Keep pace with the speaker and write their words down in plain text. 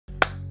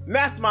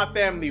Mastermind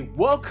family,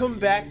 welcome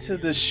back to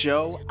the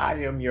show.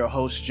 I am your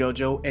host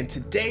JoJo, and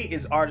today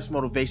is Artist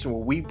Motivation,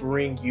 where we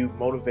bring you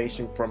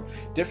motivation from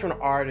different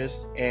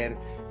artists and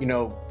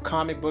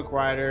comic book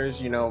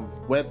writers,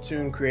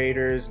 webtoon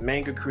creators,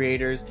 manga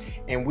creators,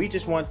 and we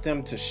just want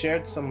them to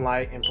shed some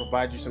light and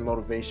provide you some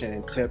motivation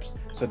and tips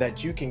so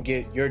that you can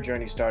get your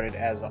journey started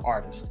as an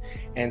artist.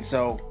 And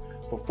so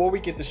before we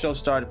get the show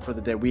started for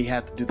the day, we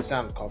have to do the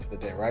sound call for the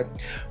day, right?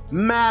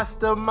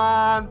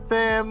 Mastermind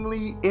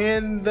family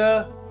in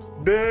the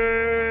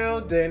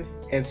building.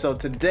 And so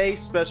today's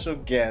special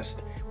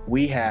guest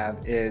we have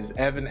is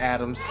Evan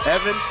Adams.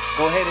 Evan,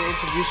 go ahead and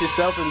introduce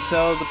yourself and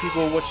tell the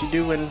people what you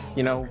do and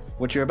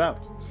what you're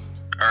about. All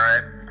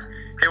right.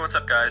 Hey, what's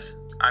up, guys?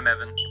 I'm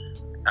Evan,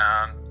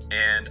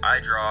 and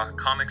I draw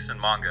comics and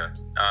manga.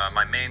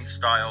 My main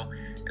style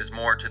is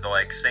more to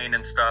the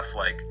seinen stuff,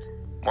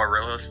 more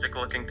realistic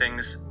looking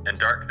things and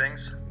dark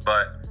things.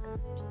 But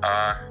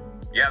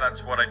yeah,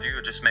 that's what I do.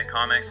 I just make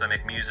comics. I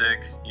make music,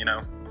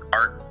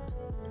 art.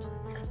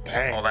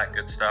 Dang. All that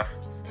good stuff.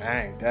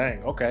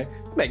 Dang. Okay.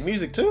 You make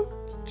music too?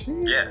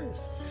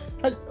 Jeez.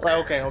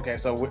 Yeah. Okay.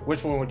 So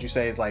which one would you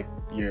say is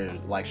your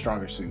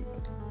stronger suit?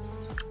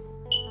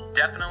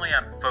 Definitely,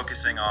 I'm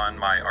focusing on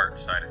my art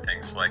side of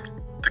things, like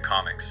the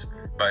comics.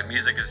 But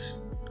music is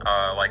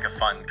a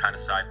fun kind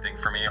of side thing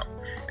for me.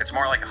 It's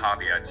more like a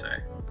hobby, I'd say.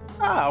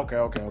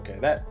 Okay.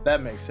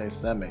 That makes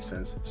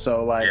sense.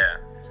 So yeah.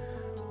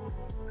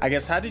 I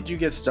guess, how did you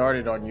get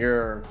started on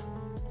your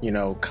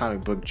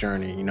comic book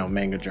journey,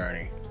 manga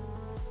journey?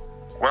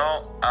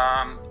 Well,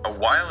 a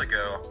while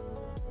ago,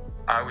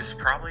 I was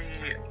probably,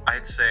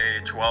 I'd say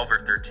 12 or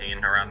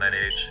 13, around that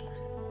age,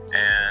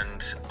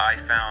 and I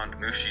found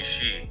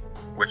Mushishi,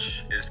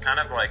 which is kind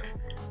of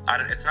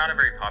it's not a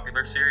very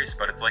popular series,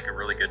 but it's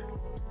really good.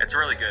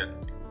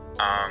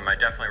 I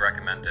definitely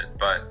recommend it,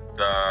 but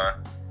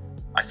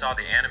I saw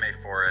the anime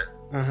for it,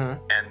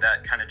 and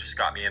that kind of just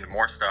got me into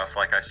more stuff.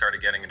 I started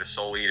getting into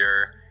Soul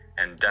Eater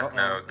and Death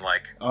Note and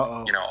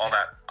all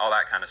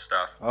that kind of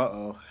stuff.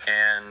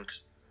 And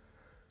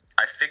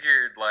I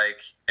figured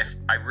if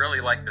I really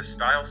like this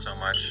style so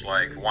much,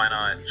 why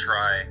not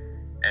try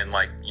and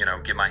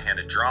get my hand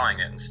at drawing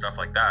it and stuff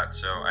like that.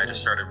 So I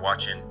just started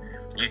watching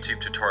YouTube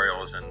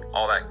tutorials and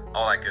all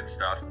that good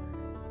stuff,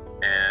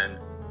 and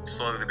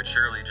slowly but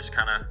surely just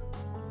kind of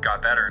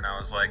got better. And I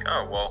was like,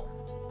 oh well,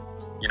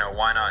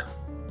 why not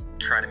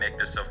try to make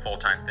this a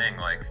full-time thing?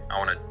 I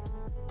want to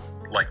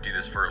do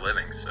this for a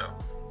living. So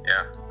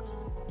yeah,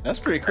 that's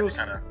pretty cool.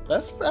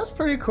 That's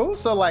pretty cool.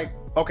 So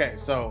okay,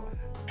 so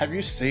have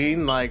you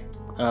seen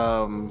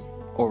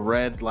or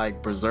read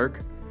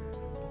Berserk?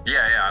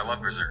 Yeah, I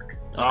love Berserk.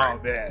 It's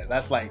great. Man,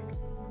 that's I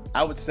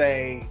would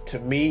say, to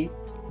me,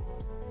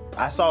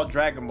 I saw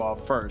Dragon Ball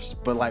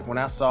first, but when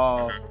I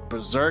saw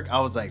Berserk, I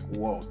was like,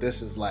 whoa,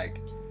 this is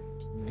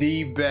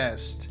the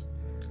best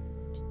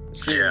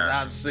series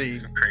I've seen.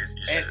 Some crazy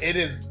shit. And it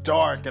is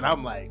dark, and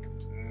I'm like,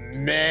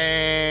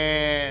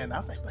 man, I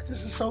was like, but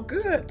this is so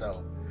good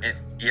though.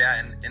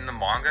 And in the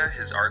manga,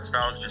 his art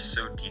style is just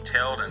so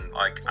detailed, and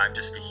I'm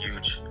just a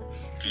huge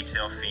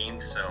detail fiend,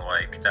 so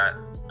that,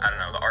 I don't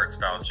know, the art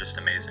style is just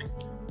amazing.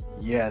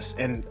 Yes,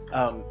 and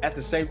at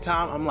the same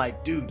time, I'm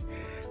like, dude,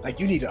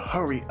 you need to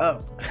hurry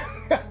up.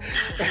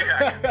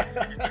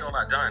 Yeah, he's still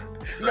not done.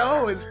 So.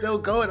 No, it's still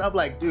going. I'm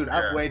like, dude,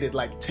 I've waited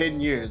 10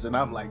 years, and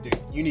I'm like,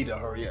 dude, you need to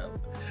hurry up.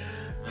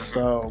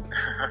 So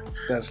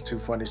that's too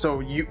funny.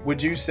 So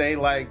would you say a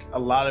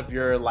lot of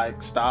your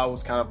style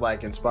was kind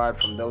of inspired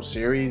from those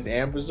series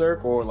and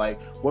Berserk, or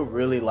what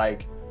really I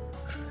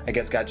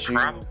guess got you?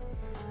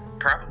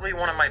 Probably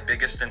one of my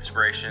biggest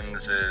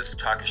inspirations is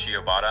Takashi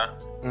Obata.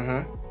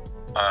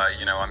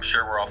 I'm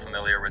sure we're all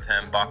familiar with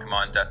him.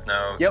 Bakuman, Death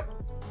Note. Yep.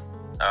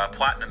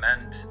 Platinum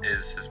End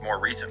is his more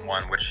recent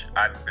one, which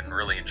I've been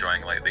really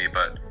enjoying lately.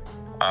 But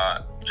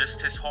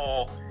just his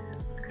whole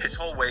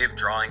way of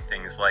drawing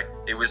things,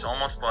 it was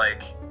almost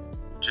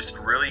just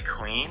really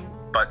clean,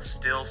 but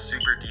still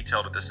super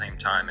detailed at the same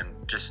time.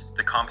 And just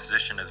the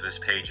composition of his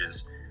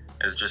pages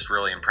is just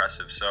really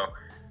impressive. So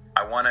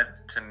I wanted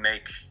to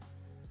make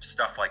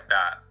stuff like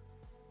that.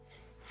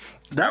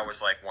 That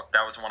was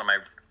one of my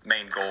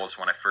main goals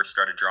when I first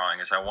started drawing,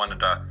 is I wanted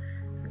to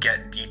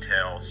get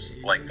details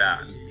like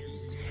that.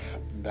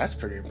 That's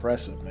pretty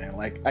impressive, man.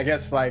 I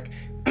guess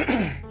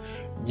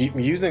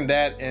using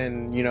that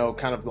and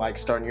kind of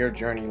starting your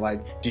journey,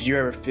 did you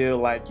ever feel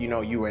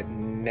you were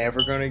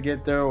never gonna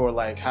get there, or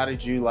how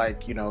did you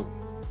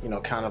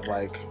kind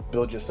of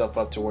build yourself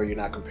up to where you're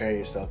not comparing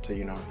yourself to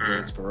your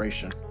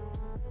inspiration?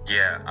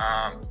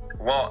 Yeah,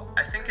 well,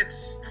 I think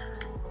it's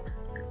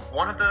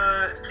one of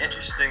the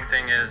interesting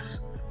thing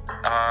is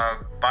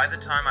by the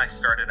time I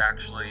started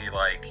actually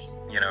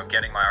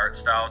getting my art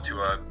style to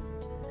a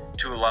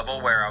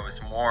level where I was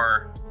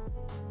more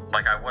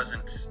I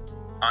wasn't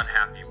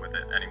unhappy with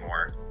it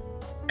anymore,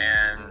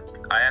 and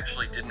I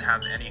actually didn't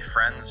have any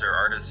friends or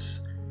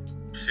artists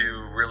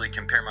to really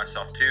compare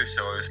myself to,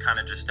 so it was kind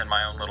of just in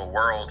my own little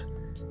world.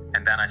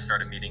 And then I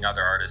started meeting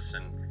other artists,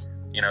 and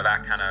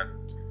that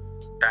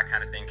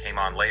kind of thing came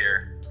on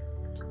later.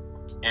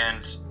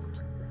 And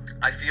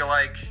I feel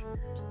like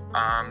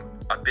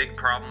a big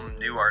problem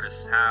new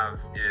artists have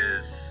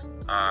is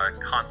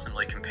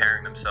constantly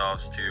comparing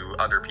themselves to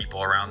other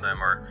people around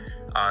them, or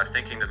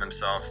thinking to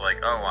themselves like,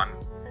 oh,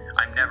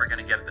 I'm never going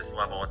to get at this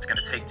level. It's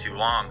going to take too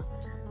long.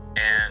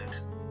 And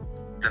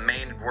the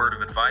main word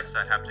of advice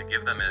I'd have to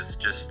give them is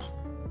just,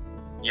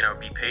 you know,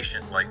 be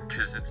patient, like,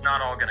 because it's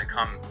not all going to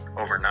come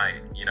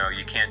overnight. You know,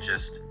 you can't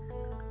just,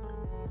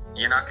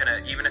 you're not going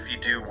to, even if you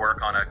do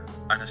work on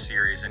a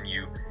series and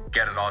you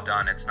get it all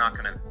done, it's not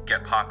going to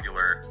get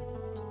popular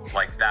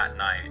like that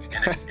night.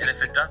 And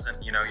if it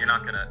doesn't, you know,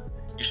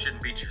 you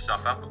shouldn't beat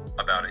yourself up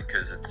about it,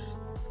 because it's,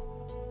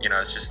 you know,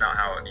 it's just not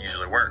how it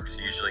usually works.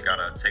 You usually got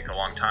to take a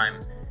long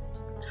time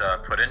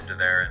to put into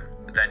there,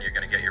 and then you're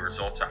going to get your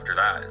results after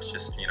that. It's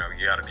just, you know,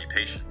 you got to be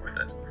patient with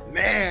it.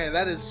 Man,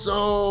 that is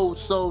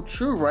so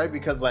true, right?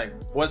 Because like,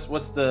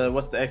 what's the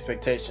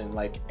expectation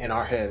like in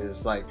our head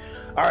is like,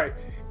 all right,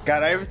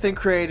 got everything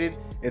created,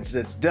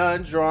 it's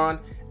done, drawn,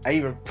 I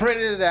even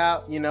printed it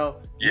out, you know.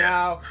 Yeah.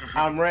 Now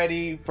I'm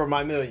ready for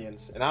my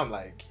millions. And I'm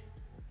like,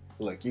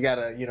 look, you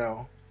gotta, you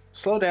know,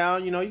 slow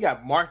down, you know, you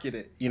gotta market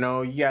it, you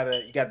know, you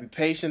gotta be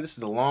patient. This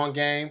is a long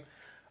game.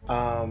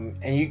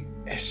 And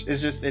it's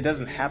just, it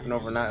doesn't happen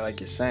overnight, like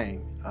you're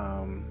saying.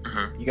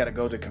 You gotta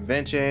go to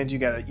conventions, you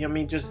gotta, you know, I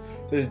mean, just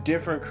there's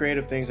different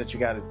creative things that you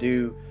gotta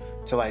do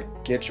to like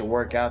get your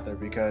work out there,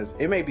 because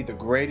it may be the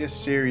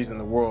greatest series in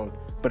the world,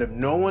 but if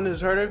no one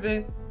has heard of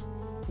it,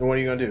 then what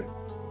are you gonna do?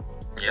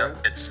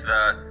 Yep, it's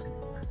the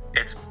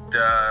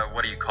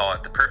what do you call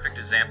it? The perfect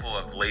example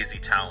of lazy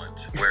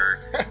talent, where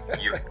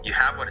you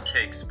have what it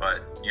takes,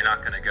 but you're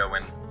not gonna go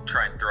and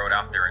try and throw it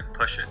out there and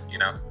push it, you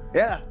know?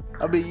 Yeah,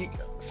 I mean,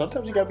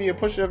 sometimes you gotta be a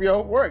pusher of your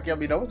own work. I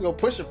mean, no one's gonna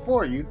push it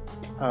for you.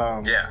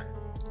 Yeah.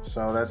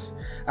 So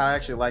I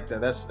actually like that.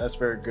 That's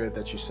very good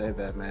that you say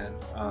that, man.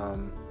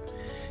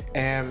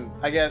 And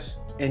I guess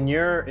in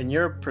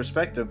your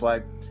perspective,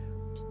 like,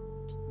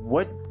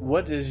 what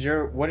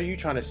are you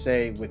trying to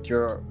say with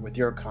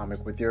your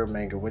comic, with your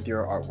manga, with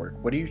your artwork?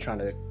 What are you trying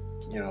to,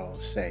 you know,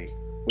 say?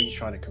 What are you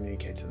trying to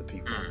communicate to the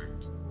people?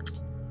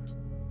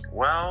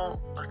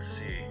 Well, let's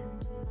see.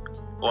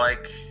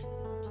 Like,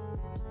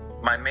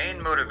 my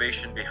main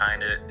motivation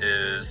behind it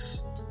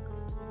is,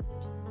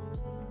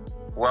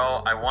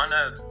 well, I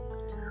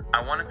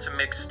wanted to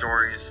make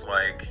stories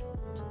like,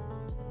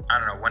 I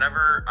don't know,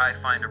 whenever I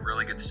find a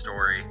really good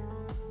story,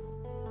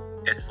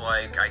 it's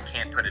like I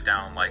can't put it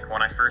down. Like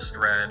when I first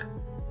read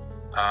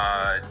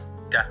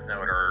Death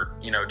Note, or,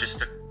 you know,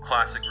 just a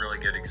classic really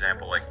good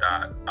example like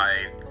that,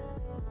 I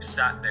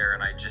sat there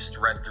and I just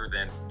read through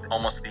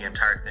almost the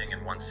entire thing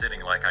in one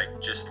sitting. Like I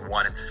just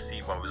wanted to see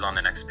what was on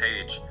the next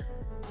page.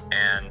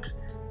 And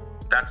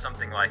that's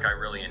something like I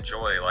really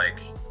enjoy,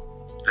 like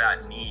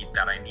that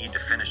I need to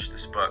finish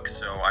this book.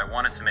 So I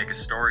wanted to make a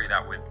story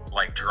that would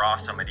like draw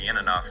somebody in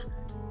enough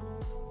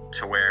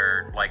to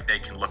where like they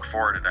can look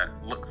forward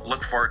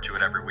to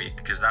it every week,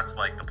 because that's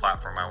like the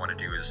platform I want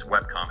to do is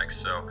webcomics.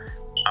 So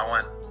I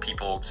want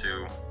people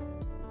to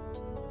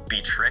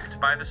be tricked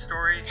by the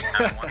story,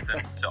 and I want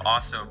them to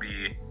also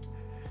be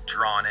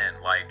drawn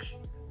in, like,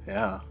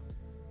 yeah,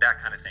 that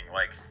kind of thing.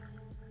 Like,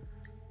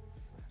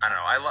 I don't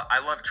know,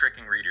 I love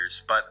tricking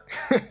readers, but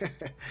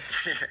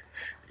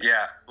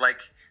yeah,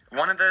 like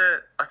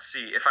let's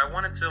see, if I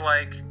wanted to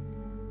like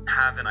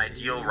have an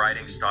ideal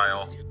writing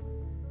style,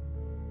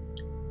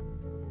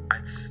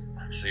 let's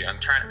see, I'm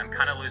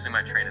kind of losing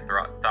my train of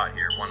thought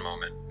here. One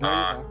moment.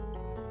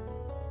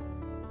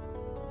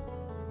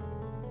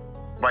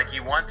 Like,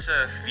 you want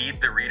to feed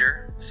the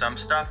reader some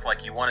stuff,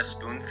 like you want to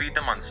spoon feed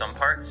them on some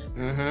parts,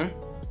 and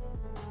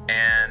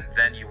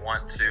then you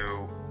want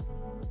to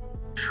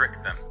trick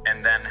them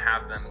and then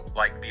have them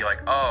like be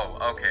like, oh,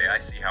 okay, I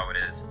see how it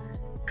is.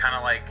 Kind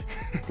of like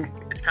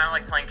it's kind of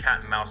like playing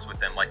cat and mouse with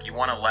them. Like, you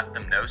want to let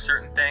them know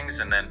certain things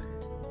and then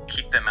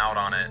keep them out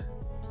on it,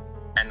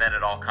 and then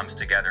it all comes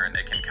together and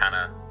they can kind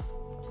of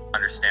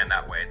understand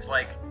that way.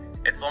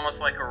 It's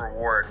almost like a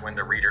reward when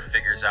the reader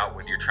figures out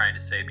what you're trying to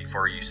say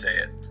before you say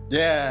it.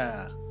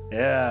 Yeah,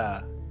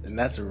 and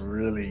that's a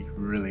really,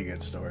 really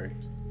good story.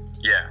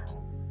 Yeah,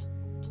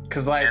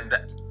 because like, and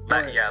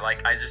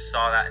like I just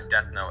saw that in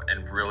Death Note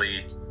and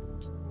really,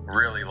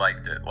 really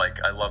liked it.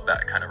 Like, I love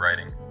that kind of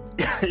writing.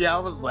 Yeah, I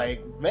was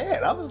like,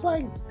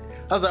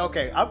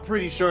 okay, I'm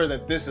pretty sure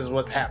that this is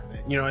what's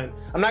happening, you know. And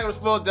I'm not gonna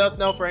spoil Death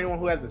Note for anyone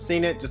who hasn't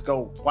seen it. Just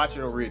go watch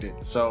it or read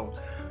it. So,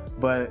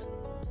 but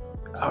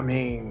I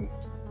mean,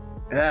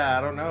 yeah,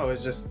 I don't know.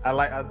 It's just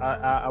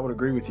I would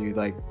agree with you.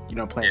 Like, you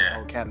know, playing the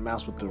whole cat and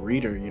mouse with the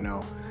reader, you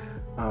know,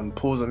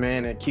 pulls them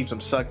in and keeps them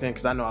sucked in.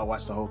 Because I know I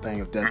watched the whole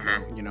thing of Death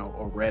Note, you know,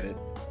 or read it.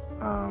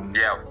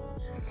 Yeah.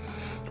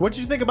 What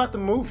did you think about the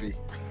movie?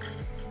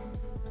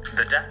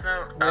 The Death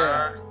Note.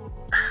 Yeah.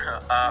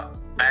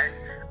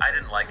 I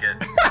didn't like it.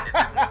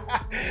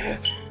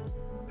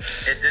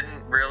 It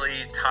didn't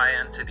really tie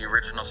into the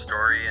original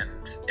story,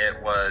 and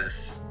it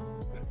was,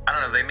 I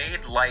don't know, they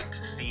made Light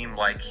seem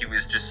like he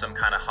was just some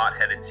kind of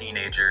hot-headed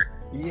teenager,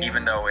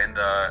 even though in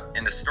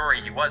the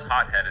story he was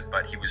hot-headed,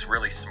 but he was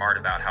really smart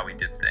about how he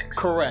did things.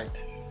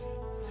 Correct.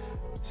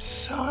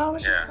 show, I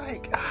was just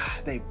like,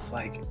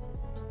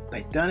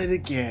 they done it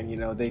again. You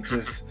know, they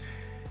just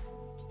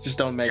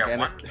don't make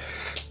any.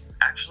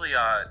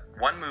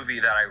 One movie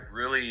that I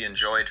really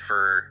enjoyed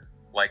for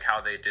like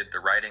how they did the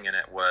writing in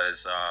it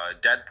was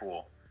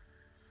Deadpool,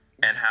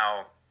 and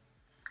how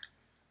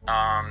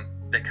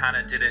they kind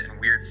of did it in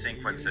weird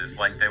sequences.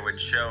 Like they would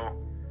show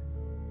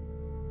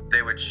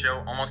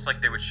almost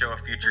like they would show a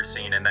future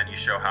scene and then you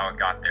show how it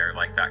got there,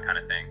 like that kind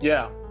of thing.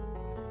 Yeah.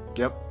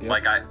 Yep.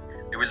 Like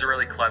it was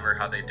really clever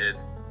how they did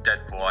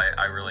Deadpool.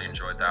 I really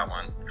enjoyed that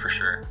one for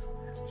sure.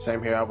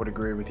 Same here. I would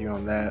agree with you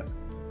on that.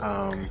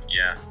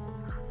 Yeah.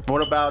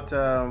 What about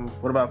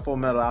Full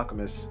Metal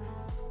Alchemist?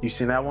 You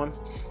seen that one?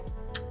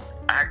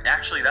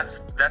 Actually,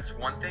 that's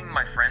one thing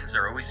my friends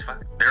are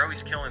they're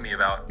always killing me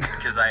about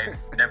because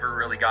I've never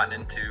really gotten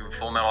into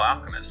Full Metal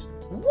Alchemist.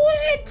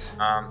 What?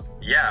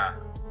 Yeah.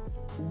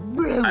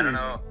 Really? I don't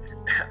know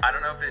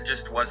if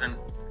it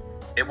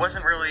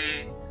wasn't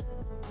really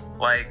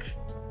like,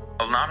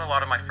 not a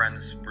lot of my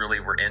friends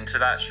really were into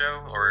that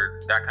show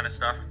or that kind of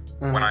stuff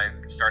when I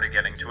started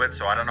getting to it.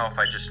 So I don't know if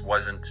I just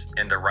wasn't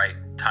in the right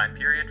time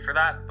period for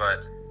that,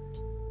 but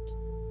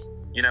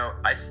you know,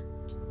 I just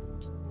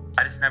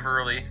never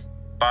really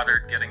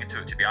bothered getting into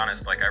it, to be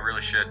honest. Like I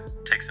really should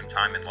take some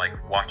time and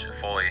like watch it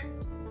fully.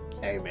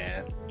 Hey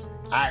man,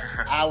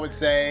 I would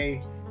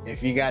say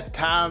if you got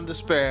time to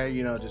spare,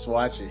 you know, just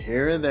watch it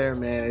here and there,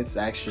 man. It's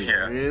actually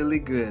really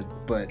good.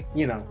 But,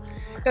 you know,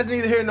 that's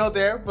neither here nor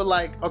there. But,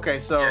 like, okay,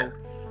 so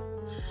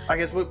I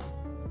guess what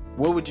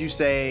would you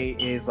say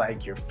is,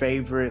 like, your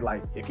favorite,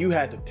 like, if you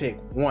had to pick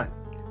one,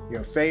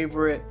 your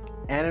favorite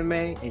anime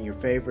and your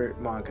favorite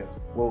manga,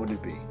 what would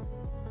it be?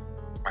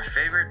 My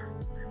favorite?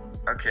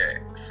 Okay,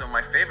 so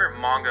my favorite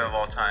manga of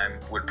all time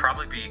would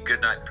probably be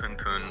Goodnight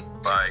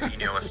Punpun by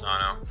Inio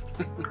Asano.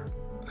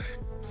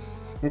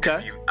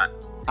 Okay.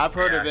 I've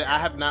heard of it. I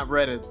have not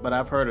read it, but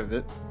I've heard of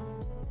it.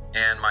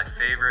 And my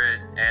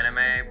favorite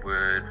anime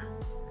would...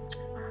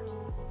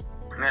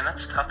 Man,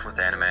 that's tough with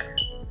anime.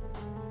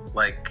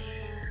 Like,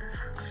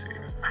 let's see.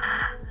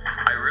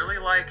 I really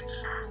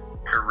liked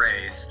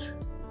Erased,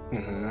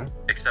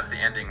 except the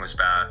ending was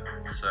bad,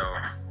 so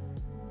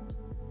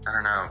I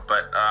don't know.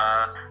 But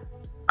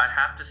I'd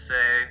have to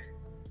say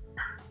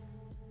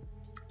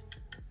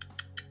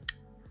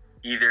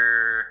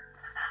either...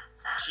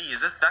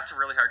 Geez, that's a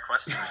really hard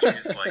question to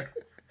choose, like,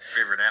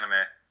 favorite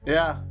anime.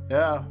 Yeah.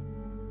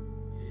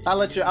 I'll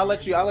let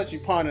you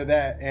ponder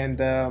that,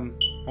 and I'm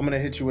gonna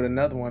hit you with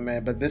another one,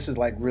 man. But this is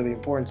like really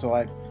important. So,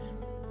 like,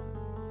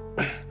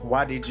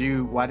 why did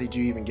you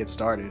even get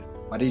started?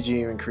 Why did you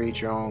even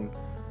create your own?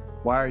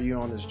 Why are you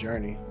on this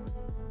journey?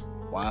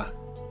 Why?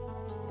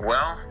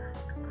 Well,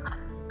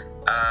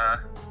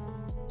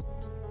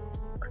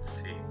 let's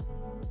see.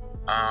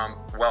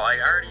 Well, I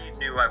already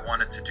knew I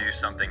wanted to do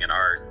something in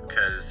art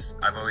because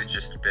I've always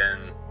just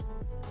been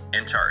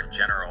into art in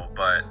general,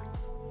 but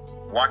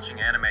watching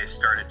anime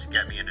started to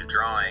get me into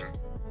drawing,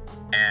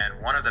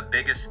 and one of the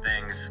biggest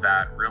things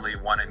that really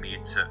wanted me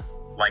to,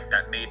 like,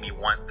 that made me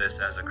want this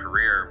as a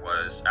career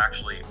was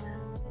actually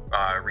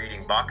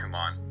reading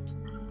Bakuman,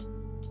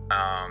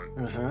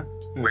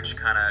 which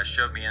kind of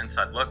showed me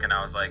inside look, and I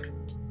was like,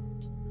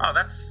 oh,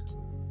 that's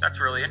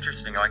really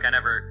interesting. Like, I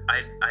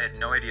had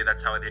no idea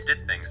that's how they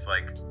did things.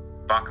 Like,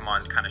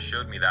 Bakuman kind of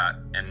showed me that,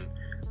 and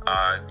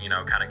you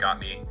know, kind of got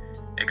me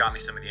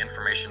some of the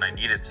information I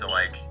needed to,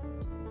 like,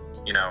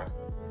 you know,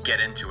 get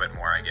into it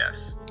more, I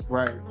guess.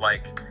 Right.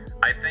 Like,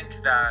 I think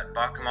that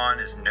Bakuman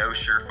is no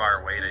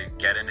surefire way to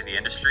get into the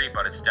industry,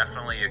 but it's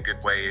definitely a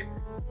good way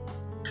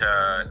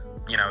to,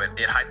 you know, it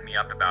hyped me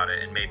up about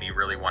it and made me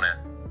really want to,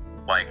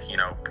 like, you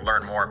know,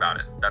 learn more about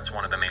it. That's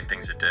one of the main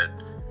things it did.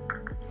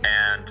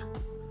 And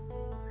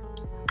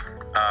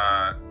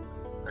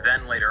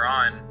then later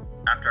on,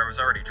 after I was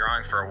already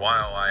drawing for a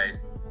while, I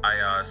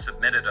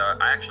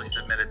actually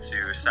submitted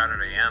to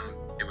Saturday M.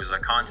 It was a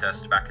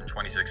contest back in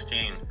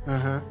 2016,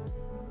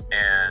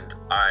 and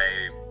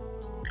I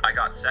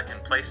got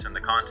second place in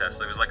the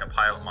contest. It was like a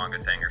pilot manga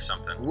thing or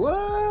something.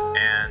 What?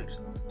 And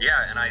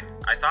yeah, and I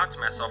thought to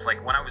myself,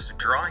 like, when I was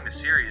drawing the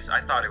series, I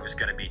thought it was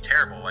going to be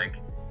terrible. Like,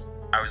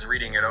 I was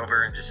reading it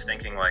over and just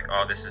thinking, like,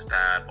 oh, this is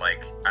bad.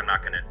 Like, I'm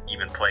not going to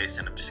even place,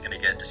 and I'm just going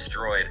to get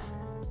destroyed.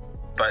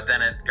 But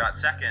then it got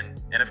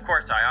second, and of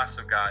course I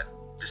also got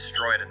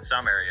destroyed in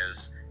some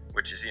areas,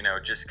 which is, you know,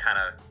 just kind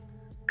of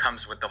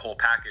comes with the whole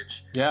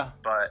package. Yeah.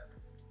 But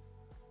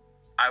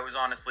I was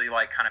honestly,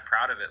 like, kind of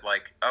proud of it.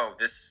 Like, oh,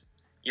 this,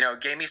 you know,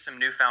 gave me some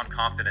newfound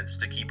confidence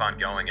to keep on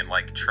going and,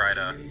 like, try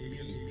to,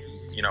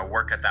 you know,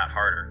 work at that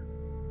harder.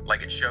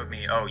 Like, it showed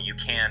me, oh, you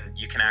can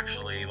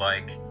actually,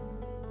 like,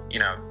 you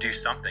know, do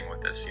something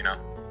with this, you know?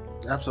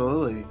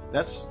 Absolutely.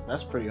 That's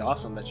pretty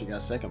awesome that you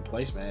got second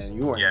place, man.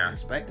 You weren't even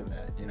expecting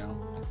that, you know?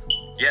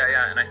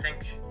 Yeah, and I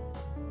think,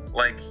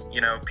 like,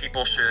 you know,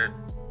 people should,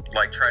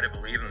 like, try to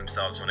believe in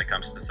themselves when it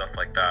comes to stuff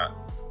like that,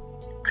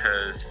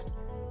 because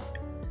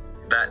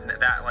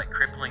that like,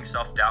 crippling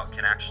self-doubt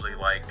can actually,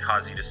 like,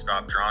 cause you to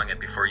stop drawing it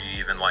before you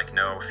even, like,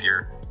 know if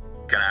you're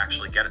gonna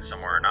actually get it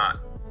somewhere or not.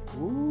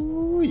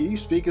 Ooh, you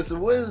speaking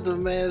some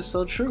wisdom, man. It's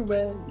so true,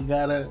 man. You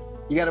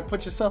gotta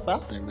put yourself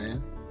out there,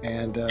 man.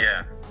 And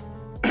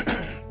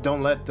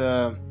don't let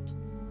the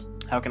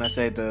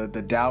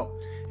doubt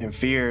and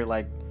fear,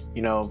 like,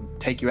 you know,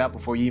 take you out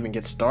before you even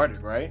get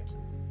started, right?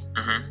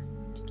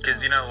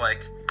 Because, you know,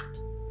 like,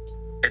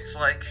 it's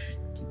like,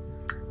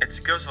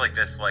 it goes like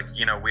this, like,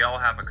 you know, we all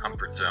have a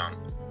comfort zone,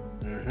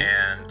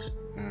 and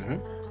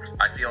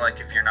I feel like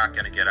if you're not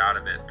going to get out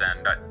of it,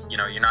 then that, you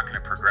know, you're not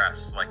going to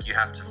progress. Like, you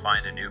have to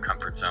find a new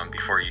comfort zone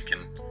before you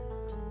can,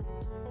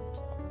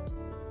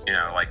 you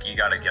know, like, you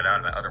got to get out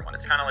of that other one.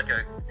 It's kind of like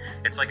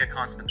it's like a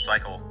constant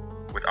cycle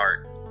with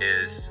art.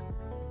 Is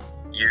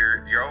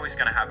you're always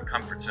going to have a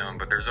comfort zone,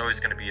 but there's always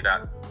going to be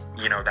that,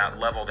 you know, that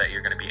level that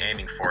you're going to be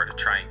aiming for to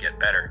try and get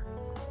better.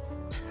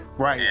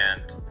 Right.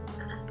 And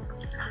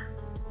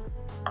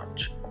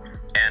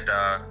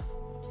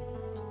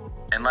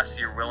unless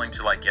you're willing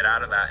to, like, get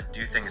out of that and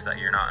do things that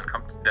you're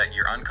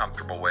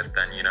uncomfortable with,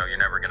 then, you know,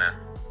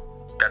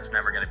 that's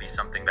never gonna be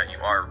something that you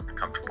are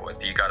comfortable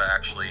with. You gotta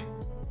actually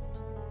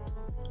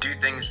do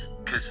things,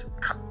 because,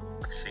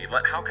 let's see,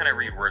 how can I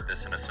reword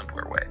this in a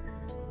simpler way?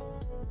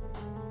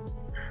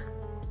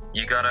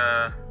 You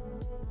gotta,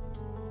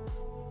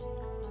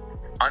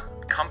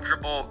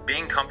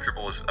 being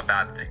comfortable is a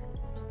bad thing,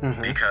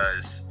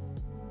 because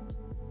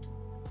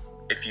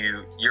if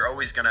you're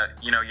always gonna,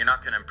 you know, you're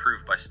not gonna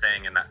improve by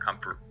staying in that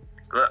comfort.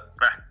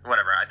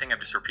 Whatever. I think I'm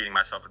just repeating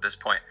myself at this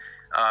point.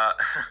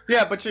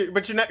 Yeah, but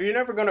you're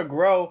never gonna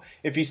grow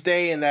if you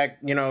stay in that,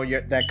 you know,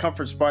 that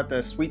comfort spot,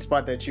 the sweet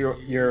spot that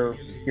you're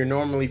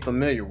normally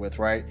familiar with,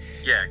 right?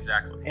 Yeah,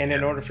 exactly. And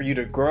in order for you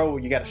to grow,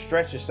 you got to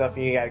stretch yourself,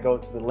 and you got to go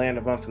to the land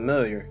of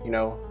unfamiliar, you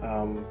know.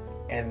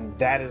 And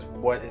that is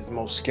what is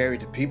most scary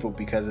to people,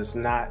 because it's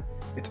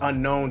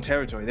unknown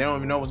territory. They don't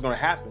even know what's going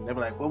to happen. They're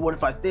like, well, what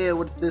if I fail?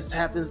 What if this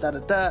happens? Da da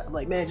da. I'm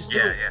like, man, just do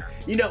it. Yeah.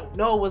 You don't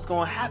know what's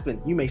going to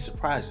happen. You may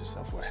surprise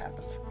yourself what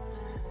happens.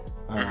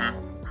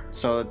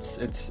 So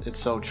it's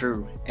so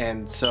true.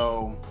 And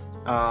so,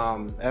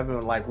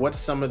 Evan, like, what's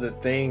some of the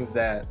things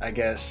that, I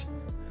guess,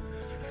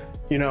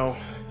 you know,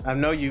 I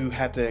know you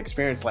had to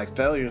experience, like,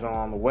 failures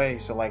along the way.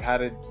 So, like, how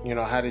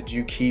did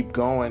you keep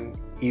going,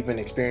 even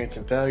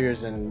experiencing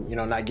failures, and, you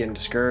know, not getting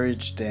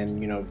discouraged,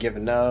 and, you know,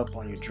 giving up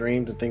on your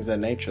dreams and things of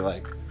that nature?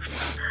 Like,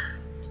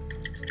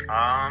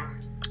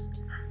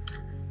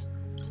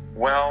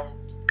 well,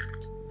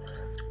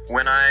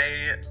 when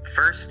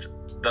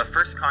the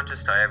first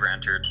contest I ever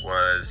entered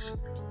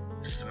was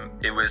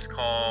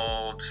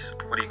called,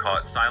 what do you call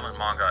it, Silent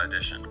Manga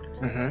Edition.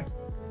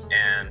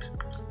 And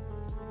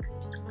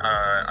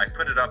I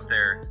put it up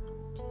there,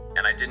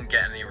 and I didn't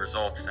get any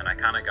results, and I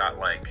kind of got,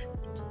 like,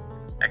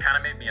 it kind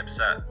of made me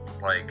upset,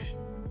 like,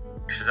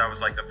 because that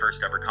was, like, the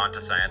first ever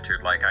contest I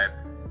entered. Like,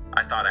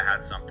 I thought I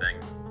had something,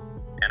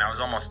 and I was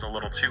almost a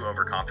little too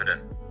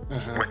overconfident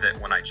with it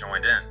when I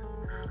joined in.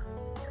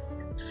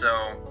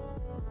 So,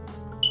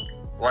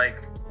 like,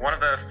 one of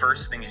the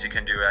first things you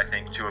can do, I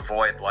think, to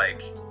avoid,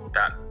 like,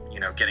 that, you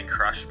know, getting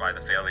crushed by the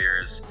failure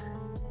is,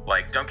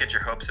 like, don't get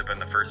your hopes up in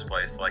the first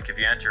place. Like, if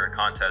you enter a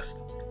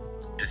contest,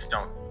 just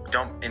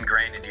don't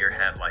ingrain into your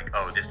head, like,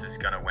 oh, this is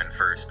gonna win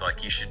first.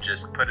 Like, you should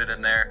just put it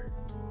in there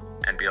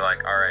and be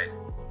like, all right,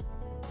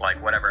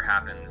 like, whatever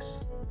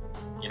happens,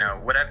 you know,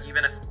 whatever,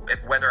 even if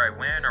whether I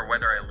win or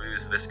whether I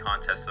lose this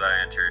contest that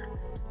I entered,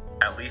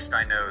 at least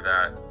I know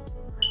that,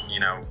 you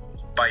know,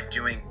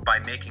 by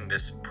making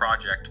this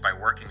project, by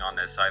working on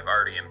this, I've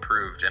already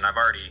improved, and I've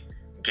already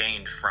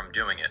gained from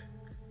doing it.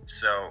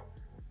 So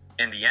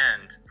in the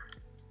end,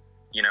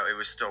 you know, it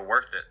was still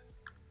worth it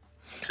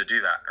to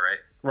do that, right?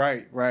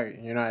 Right.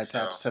 You're not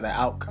attached to the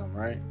outcome,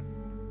 right?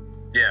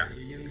 Yeah.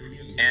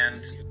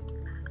 And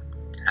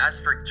as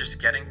for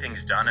just getting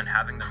things done and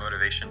having the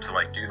motivation to,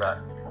 like, do that,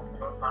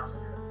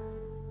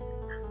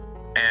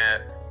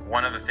 and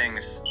one of the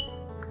things,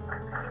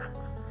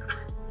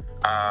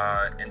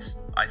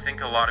 I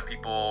think a lot of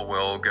people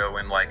will go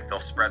and, like, they'll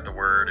spread the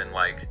word and,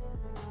 like,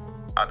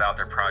 about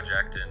their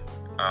project, and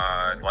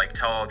like,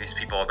 tell all these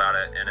people about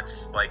it, and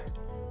it's like,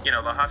 you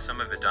know, they'll have some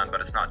of it done, but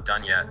it's not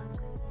done yet.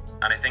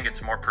 And I think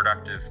it's more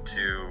productive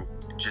to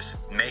just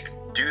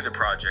do the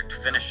project,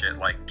 finish it,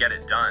 like, get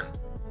it done,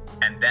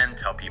 and then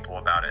tell people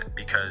about it,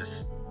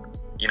 because,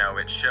 you know,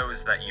 it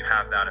shows that you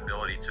have that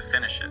ability to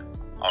finish it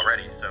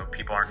already, so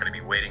people aren't going to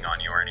be waiting on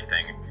you or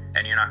anything,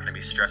 and you're not going to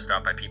be stressed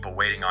out by people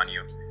waiting on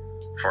you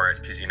for it,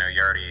 because, you know,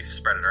 you already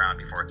spread it around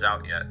before it's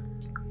out yet.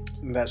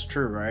 That's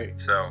true, right?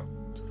 So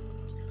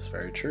it's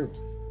very true.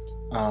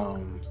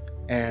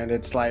 And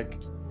it's like,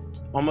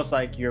 almost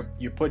like you're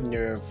putting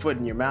your foot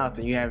in your mouth,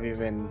 and you haven't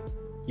even,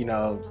 you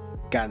know,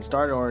 gotten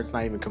started, or it's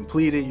not even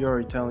completed. You're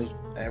already telling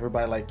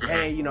everybody, like,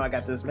 hey, you know, I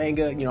got this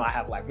manga, you know, I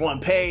have, like, 1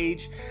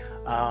 page,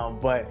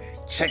 but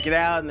check it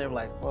out. And they're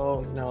like,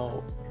 well,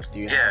 no, do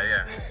you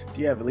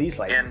have at least,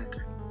 like, and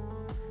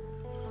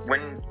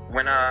when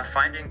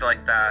finding,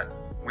 like, that,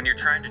 when you're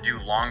trying to do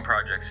long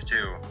projects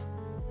too,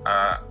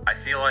 I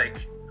feel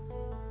like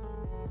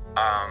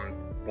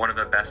one of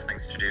the best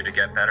things to do to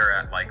get better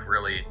at, like,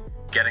 really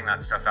getting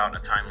that stuff out in a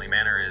timely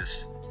manner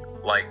is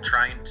like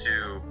trying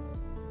to,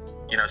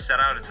 you know, set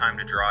out a time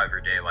to draw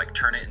every day, like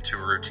turn it into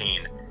a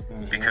routine,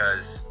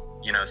 because,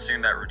 you know,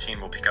 soon that routine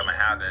will become a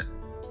habit,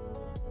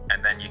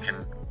 and then you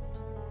can,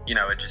 you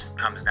know, it just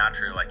comes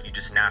naturally, like you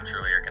just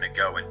naturally are going to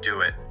go and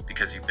do it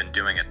because you've been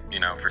doing it, you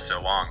know, for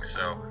so long.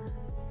 So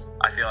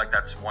I feel like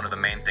that's one of the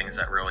main things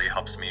that really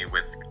helps me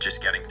with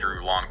just getting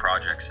through long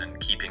projects and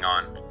keeping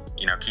on,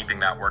 you know, keeping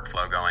that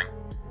workflow going.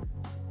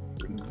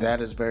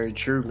 That is very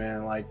true,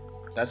 man. Like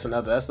that's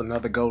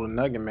another golden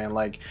nugget, man.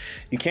 Like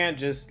you can't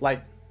just,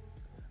 like,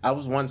 I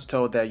was once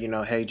told that, you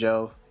know, hey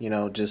Joe, you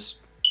know, just,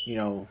 you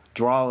know,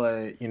 draw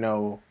a, you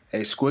know,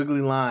 a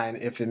squiggly line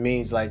if it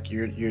means like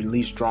you're at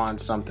least drawing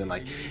something.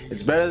 Like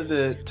it's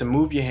better to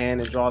move your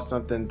hand and draw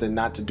something than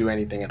not to do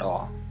anything at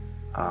all.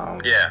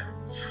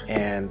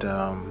 And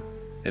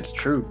it's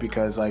true,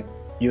 because like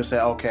you'll say,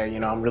 okay,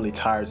 you know, I'm really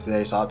tired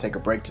today, so I'll take a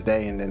break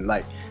today, and then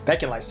like that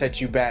can like set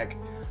you back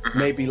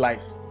maybe like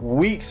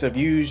weeks of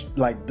you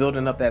like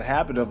building up that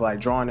habit of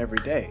like drawing every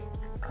day.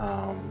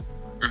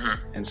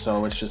 And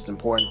so it's just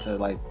important to,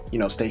 like, you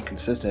know, stay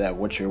consistent at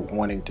what you're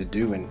wanting to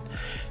do, and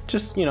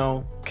just, you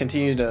know,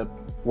 continue to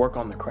work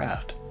on the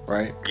craft,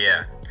 right?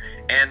 Yeah.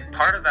 And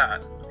part of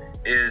that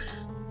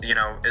is, you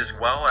know, as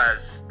well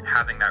as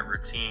having that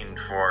routine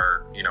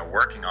for, you know,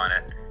 working on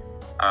it,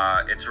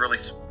 I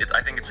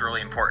think it's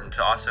really important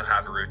to also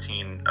have a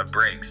routine of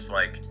breaks,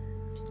 like,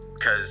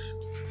 because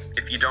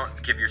if you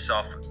don't give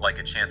yourself like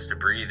a chance to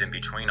breathe in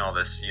between all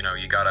this, you know,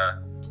 you're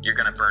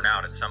gonna burn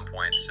out at some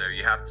point. So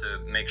you have to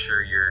make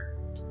sure you're,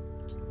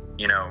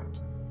 you know,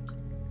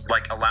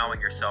 like allowing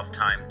yourself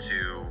time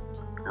to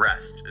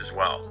rest as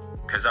well,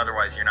 because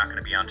otherwise you're not going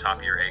to be on top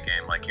of your A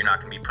game. Like you're not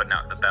going to be putting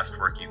out the best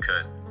work you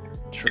could.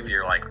 True. If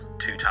you're like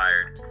too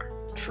tired.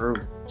 True.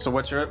 So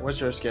what's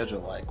your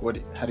schedule like?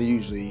 How do you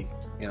usually,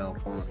 you know,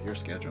 form up your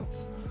schedule?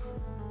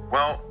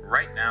 Well,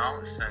 right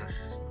now,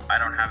 since I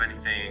don't have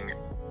anything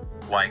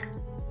like,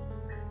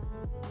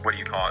 what do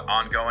you call it,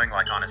 ongoing,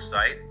 like on a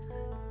site,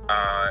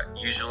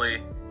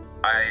 usually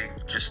I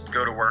just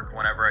go to work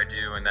whenever I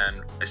do, and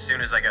then as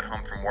soon as I get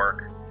home from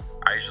work,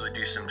 I usually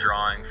do some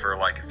drawing for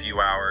like a few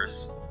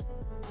hours,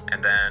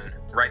 and then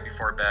right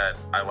before bed,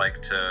 I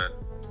like to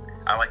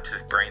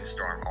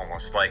brainstorm,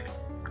 almost like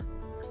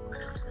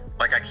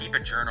I keep a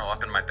journal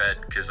up in my bed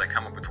because I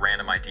come up with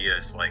random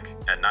ideas like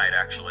at night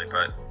actually,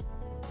 but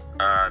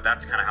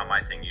that's kind of how my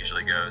thing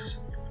usually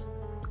goes,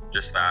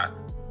 just that.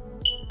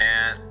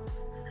 And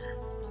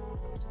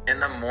in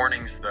the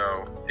mornings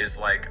though is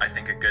like I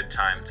think a good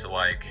time to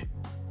like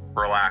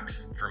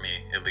relax for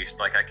me, at least.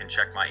 Like I can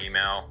check my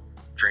email,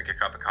 drink a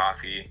cup of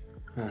coffee,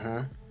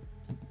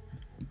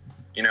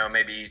 you know,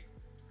 maybe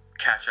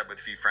catch up with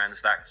a few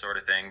friends, that sort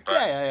of thing. But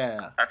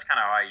yeah. That's kind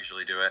of how I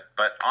usually do it.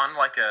 But on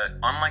like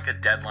a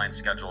deadline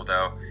schedule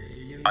though,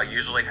 I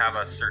usually have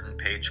a certain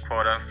page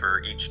quota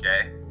for each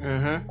day,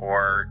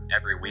 or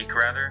every week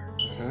rather,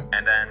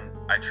 and then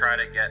I try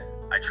to get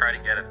a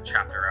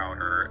chapter out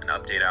or an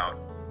update out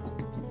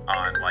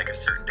on like a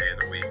certain day of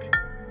the week.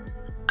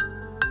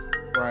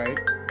 Right.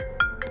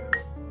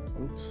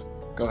 Oops.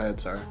 Go ahead,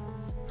 sorry.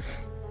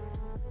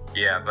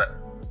 Yeah, but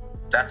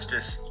that's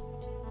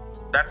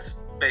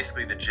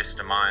basically the gist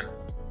of mine.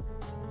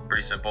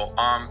 Pretty simple.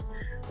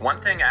 One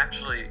thing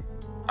actually,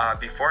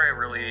 before I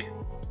really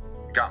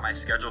got my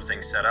schedule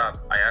thing set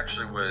up, I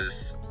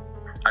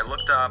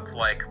looked up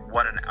like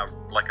what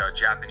a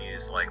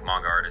Japanese like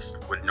manga artist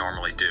would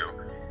normally do,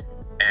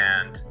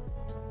 and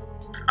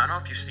I don't know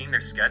if you've seen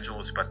their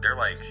schedules, but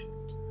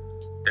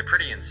they're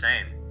pretty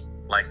insane.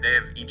 Like they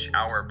have each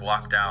hour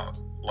blocked out.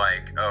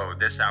 Like, oh,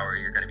 this hour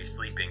you're going to be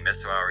sleeping,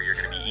 this hour you're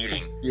going to be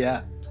eating.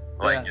 Yeah.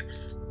 Like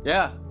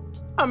yeah.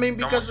 I mean,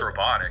 it's almost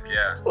robotic.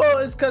 Yeah. Well,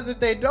 it's because if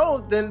they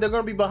don't, then they're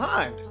going to be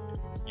behind.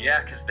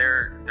 Yeah, because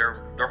their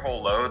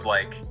whole load,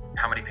 like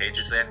how many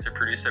pages they have to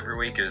produce every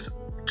week, is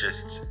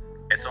just,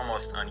 it's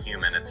almost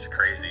unhuman. It's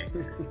crazy.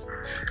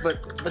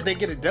 but they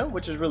get it done,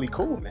 which is really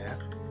cool, man.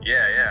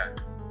 Yeah.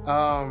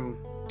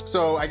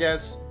 So I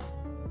guess,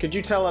 could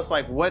you tell us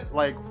like what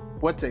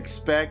to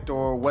expect,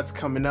 or what's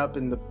coming up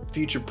in the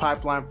future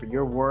pipeline for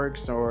your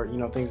works, or, you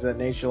know, things of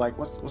that nature? Like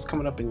what's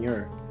coming up in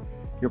your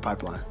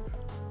pipeline?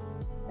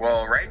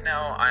 Well, right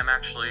now I'm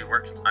actually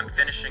I'm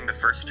finishing the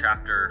first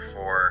chapter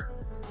for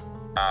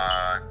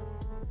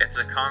it's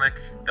a comic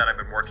that I've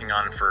been working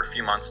on for a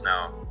few months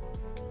now,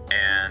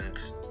 and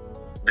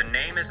the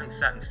name isn't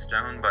set in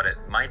stone, but it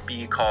might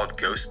be called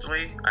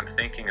Ghostly. I'm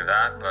thinking of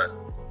that, but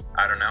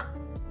I don't know.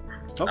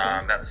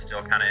 Okay. That's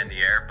still kind of in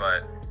the air,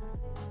 but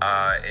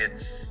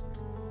it's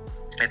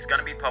going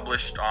to be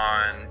published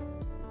on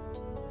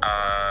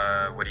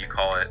what do you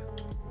call it,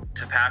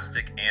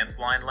 Tapastic and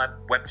Blind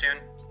Webtoon,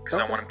 because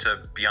I want them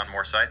to be on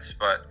more sites.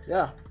 But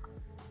yeah,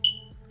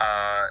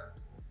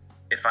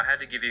 if I had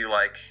to give you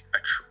like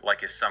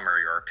a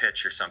summary or a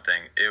pitch or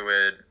something, it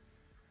would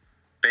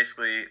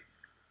basically,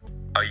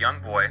 a young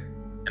boy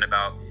in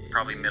about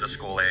probably middle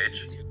school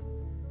age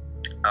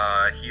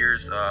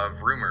hears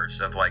of rumors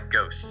of like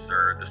ghosts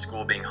or the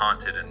school being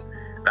haunted and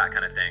that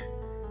kind of thing,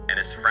 and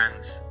his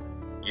friends,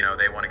 you know,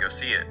 they want to go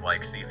see it,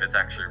 like see if it's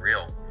actually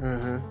real.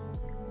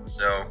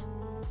 So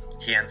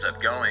he ends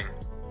up going,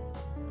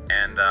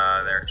 and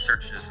there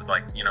searches,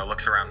 like, you know,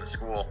 looks around the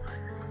school,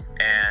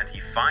 and he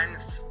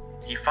finds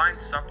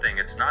something.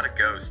 It's not a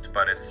ghost,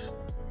 but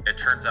it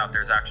turns out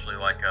there's actually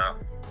like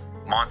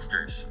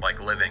monsters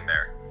like living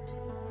there.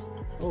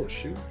 Oh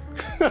shoot.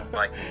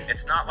 Like,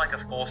 it's not like a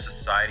full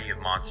society of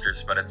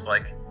monsters, but it's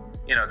like,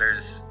 you know,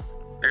 there's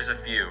a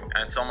few,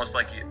 and it's almost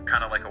like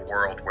kind of like a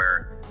world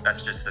where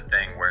that's just a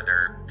thing where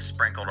they're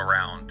sprinkled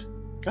around.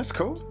 That's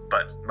cool.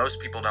 But most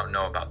people don't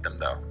know about them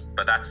though.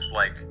 But that's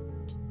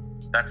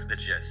the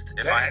gist.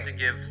 If I had to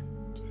give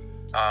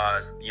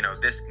you know,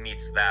 this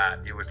meets that,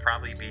 it would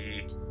probably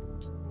be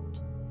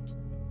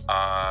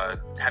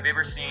have you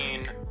ever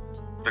seen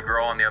The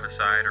Girl on the Other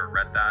Side or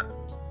read that?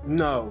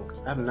 No,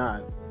 I'm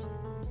not.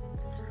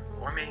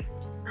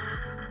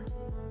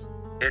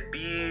 It'd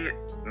be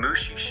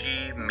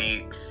Mushishi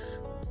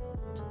meets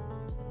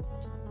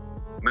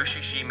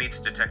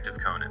Detective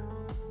Conan.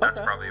 That's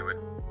probably what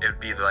it'd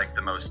be, like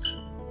the most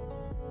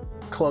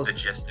close, the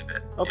gist of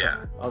it. Okay.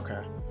 Yeah.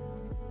 Okay.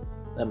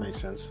 That makes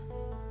sense.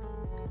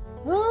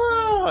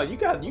 Oh, you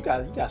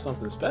got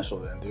something special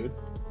then, dude.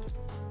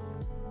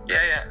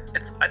 Yeah.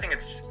 I think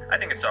it's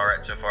all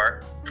right so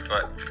far,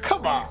 but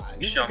come on,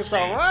 you think it's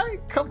all right?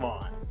 Come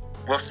on.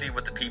 We'll see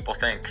what the people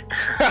think.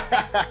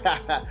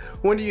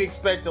 When do you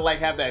expect to like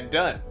have that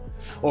done,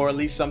 or at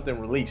least something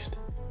released?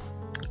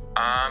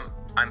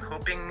 I'm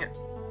hoping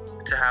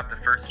to have the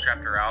first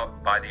chapter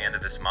out by the end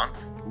of this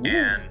month. Ooh.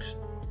 And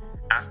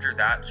after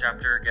that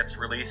chapter gets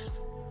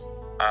released,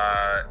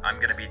 I'm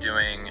going to be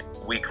doing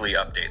weekly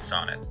updates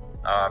on it.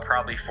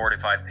 Probably 4 to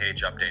 5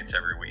 page updates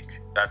every week.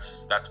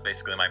 That's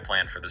basically my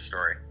plan for the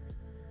story.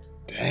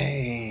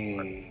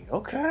 Dang.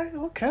 Okay.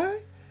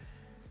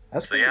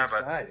 That's pretty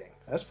exciting.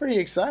 That's pretty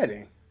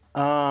exciting.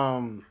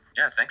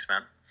 Yeah, thanks,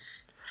 man.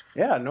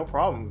 Yeah, no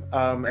problem.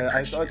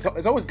 It's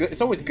always good.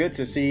 It's always good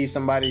to see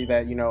somebody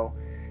that, you know,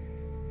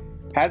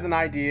 has an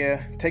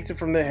idea, takes it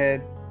from their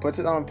head, puts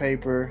it on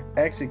paper,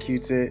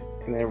 executes it,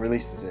 and then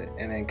releases it,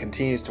 and then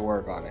continues to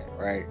work on it.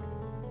 Right?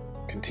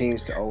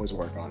 Continues to always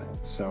work on it.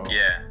 So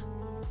yeah,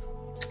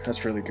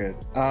 that's really good.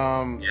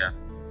 Yeah.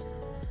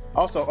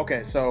 Also,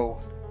 okay, so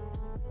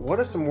what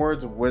are some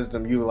words of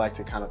wisdom you would like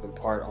to kind of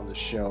impart on the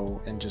show,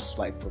 and just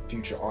like for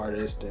future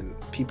artists and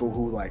people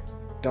who like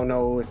don't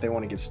know if they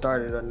want to get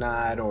started or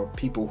not, or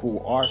people who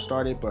are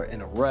started but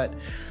in a rut?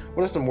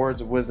 What are some words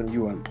of wisdom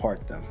you would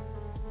impart them?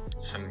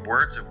 Some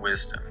words of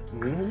wisdom.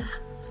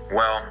 Mm-hmm.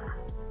 Well,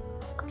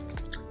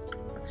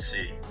 let's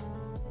see.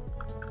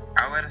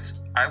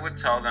 I would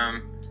tell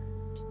them,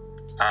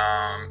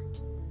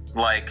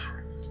 like,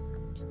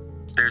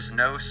 there's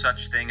no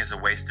such thing as a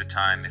waste of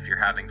time if you're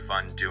having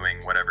fun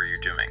doing whatever you're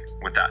doing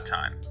with that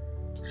time.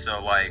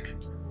 So, like,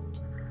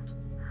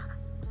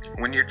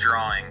 when you're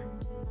drawing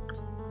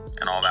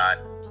and all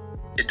that,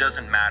 it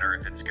doesn't matter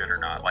if it's good or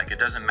not. Like, it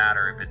doesn't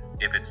matter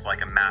if it's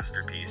like a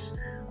masterpiece.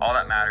 All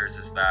that matters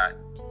is that,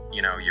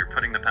 you know, you're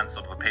putting the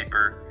pencil to the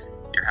paper,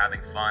 you're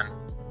having fun,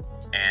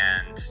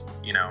 and,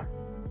 you know,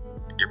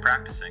 you're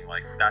practicing.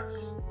 Like,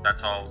 that's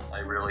all I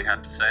really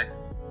have to say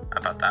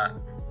about that.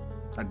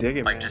 I dig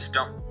it, like, man. Just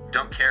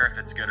don't care if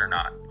it's good or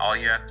not. All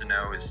you have to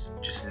know is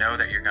just know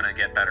that you're gonna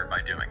get better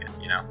by doing it,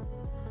 you know?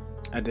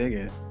 I dig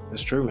it.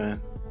 It's true,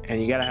 man.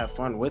 And you gotta have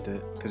fun with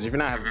it, because if you're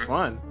not having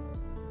fun,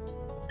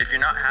 if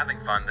you're not having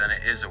fun, then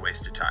it is a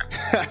waste of time.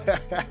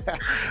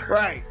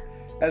 Right.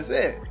 That's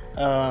it.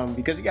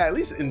 Because you gotta at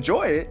least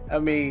enjoy it. I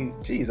mean,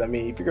 geez,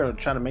 if you're gonna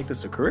try to make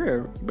this a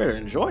career, you better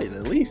enjoy it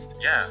at least.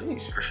 Yeah,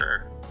 for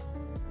sure.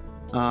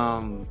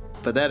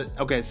 But that,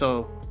 okay,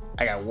 so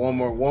I got one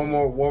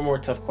more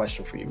tough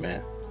question for you,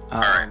 man.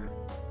 All right.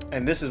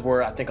 And this is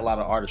where I think a lot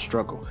of artists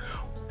struggle.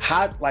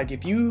 How, like,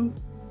 if you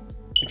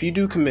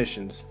do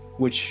commissions,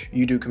 which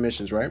you do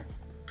commissions, right?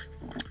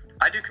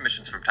 I do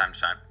commissions from time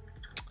to time.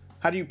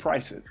 How do you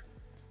price it?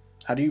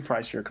 How do you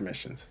price your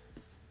commissions?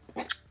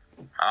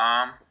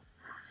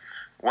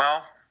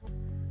 Well,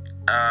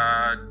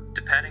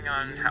 depending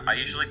on how, I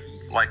usually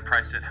like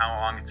price it how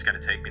long it's going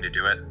to take me to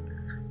do it.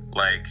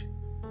 Like,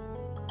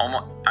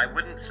 I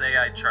wouldn't say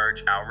I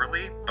charge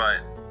hourly,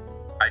 but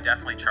I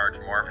definitely charge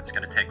more if it's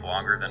going to take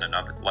longer than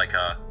another, like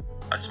a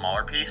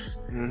smaller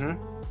piece. Mm-hmm.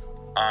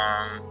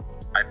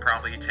 I'd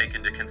probably take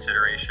into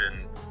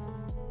consideration,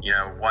 you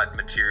know, what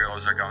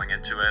materials are going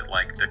into it,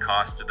 like the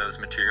cost of those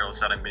materials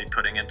that I'm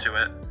putting into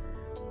it.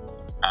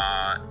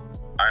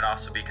 I'd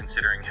also be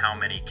considering how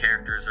many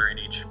characters are in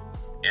each,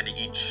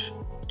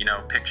 you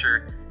know,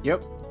 picture.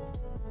 Yep.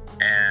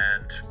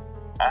 And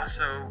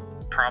also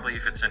probably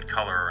if it's in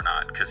color or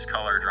not, because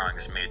color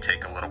drawings may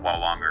take a little while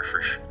longer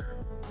for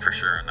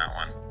sure on that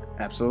one.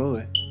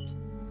 Absolutely.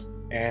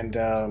 And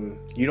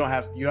you don't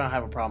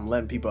have a problem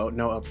letting people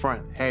know up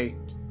front, hey,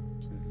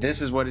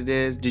 this is what it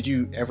is. Did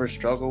you ever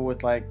struggle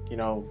with, like, you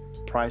know,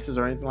 prices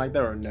or anything like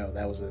that, or no,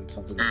 that wasn't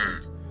something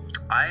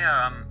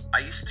I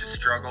used to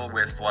struggle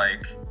with,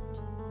 like,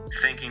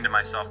 thinking to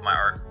myself my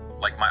art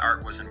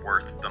wasn't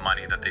worth the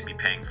money that they'd be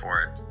paying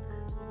for it.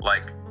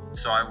 Like,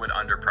 so I would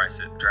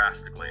underprice it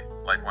drastically,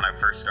 like when I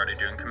first started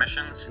doing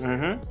commissions.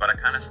 But I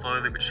kind of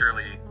slowly but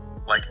surely,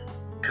 like,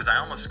 because I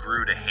almost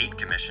grew to hate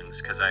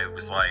commissions because I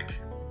was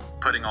like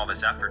putting all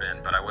this effort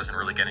in, but I wasn't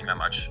really getting that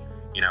much,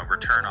 you know,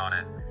 return on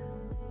it.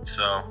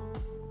 So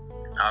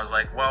I was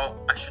like,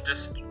 well, I should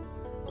just,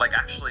 like,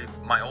 actually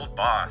my old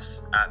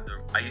boss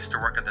I used to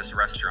work at this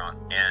restaurant,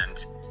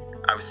 and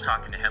I was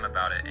talking to him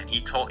about it, and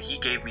he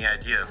gave me an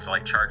idea of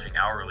like charging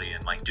hourly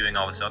and like doing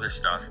all this other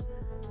stuff.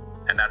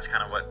 And that's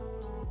kind of what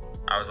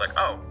I was like,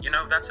 oh, you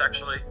know, that's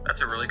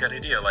a really good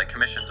idea. Like,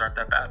 commissions aren't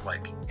that bad.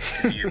 Like,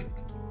 if you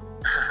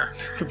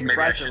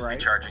maybe I should be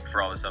charging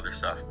for all this other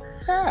stuff.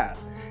 Yeah.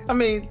 I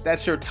mean,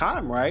 that's your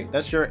time, right?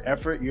 That's your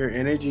effort, your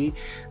energy,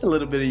 a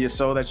little bit of your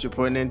soul that you're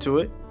putting into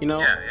it, you know?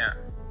 Yeah.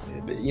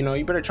 You know,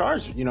 you better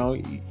charge, you know,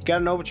 you got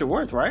to know what you're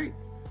worth, right?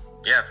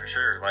 Yeah, for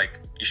sure. Like,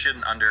 you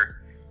shouldn't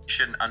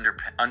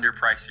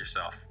underprice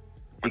yourself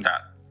with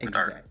that. With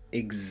art.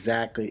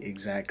 Exactly.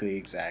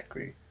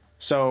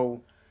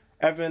 So,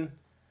 Evan,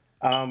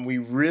 we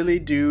really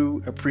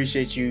do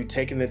appreciate you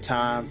taking the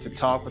time to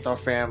talk with our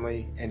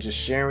family and just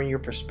sharing your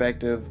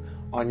perspective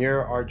on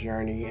your art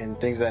journey and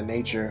things of that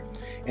nature,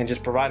 and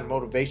just providing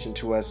motivation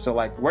to us. So,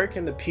 like, where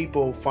can the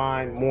people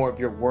find more of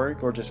your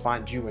work, or just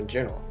find you in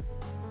general?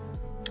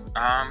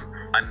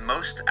 I'm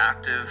most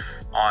active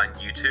on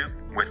YouTube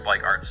with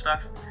like art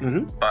stuff,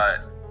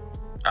 but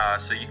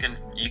so you can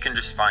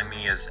just find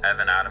me as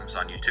Evan Adams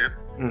on YouTube.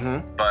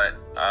 But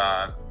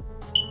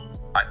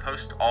I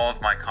post all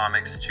of my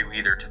comics to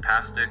either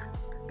Tapastic.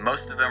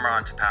 Most of them are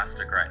on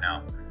Tapastic right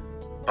now,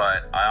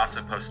 but I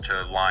also post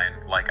to Line.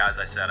 Like, as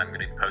I said, I'm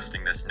going to be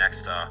posting this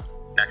next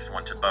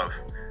one to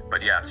both.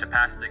 But yeah,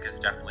 Tapastic is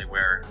definitely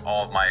where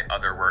all of my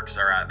other works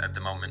are at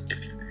the moment,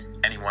 if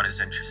anyone is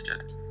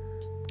interested.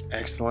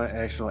 Excellent.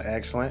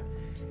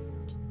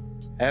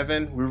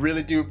 Evan, we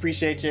really do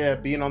appreciate you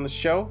being on the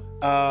show.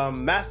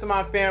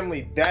 Mastermind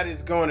family, that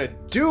is going to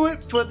do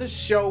it for the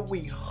show.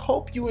 We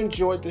hope you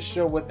enjoyed the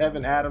show with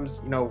Evan Adams,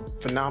 you know,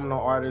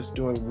 phenomenal artist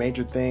doing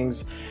major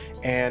things.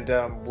 And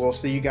we'll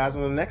see you guys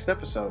on the next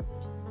episode.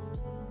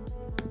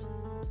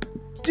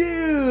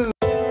 Dude!